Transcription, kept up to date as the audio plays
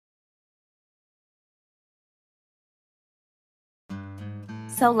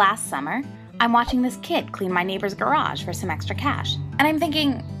So last summer, I'm watching this kid clean my neighbor's garage for some extra cash. And I'm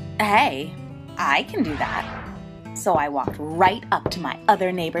thinking, hey, I can do that. So I walked right up to my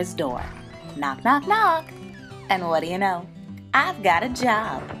other neighbor's door. Knock, knock, knock. And what do you know? I've got a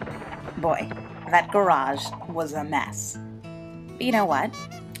job. Boy, that garage was a mess. But you know what?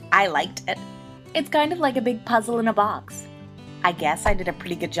 I liked it. It's kind of like a big puzzle in a box. I guess I did a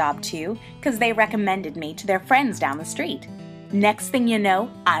pretty good job too, because they recommended me to their friends down the street. Next thing you know,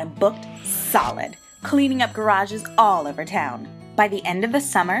 I'm booked solid, cleaning up garages all over town. By the end of the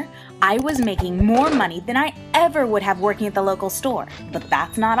summer, I was making more money than I ever would have working at the local store. But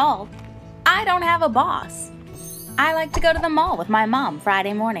that's not all. I don't have a boss. I like to go to the mall with my mom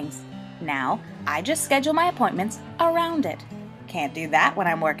Friday mornings. Now, I just schedule my appointments around it. Can't do that when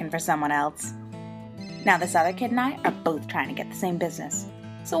I'm working for someone else. Now, this other kid and I are both trying to get the same business.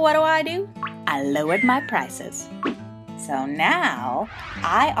 So what do? I lowered my prices. So now,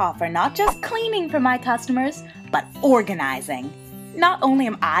 I offer not just cleaning for my customers, but organizing. Not only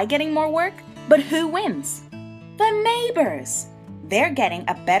am I getting more work, but who wins? The neighbors. They're getting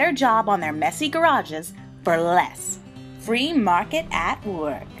a better job on their messy garages for less. Free market at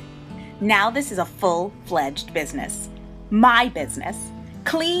work. Now this is a full-fledged business. My business.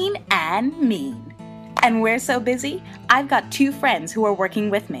 Clean and mean. And we're so busy, I've got 2 friends who are working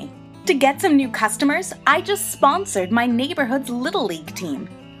with me. To get some new customers, I just sponsored my neighborhood's Little League team.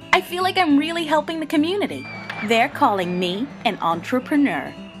 I feel like I'm really helping the community. They're calling me an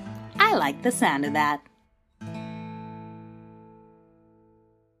entrepreneur. I like the sound of that.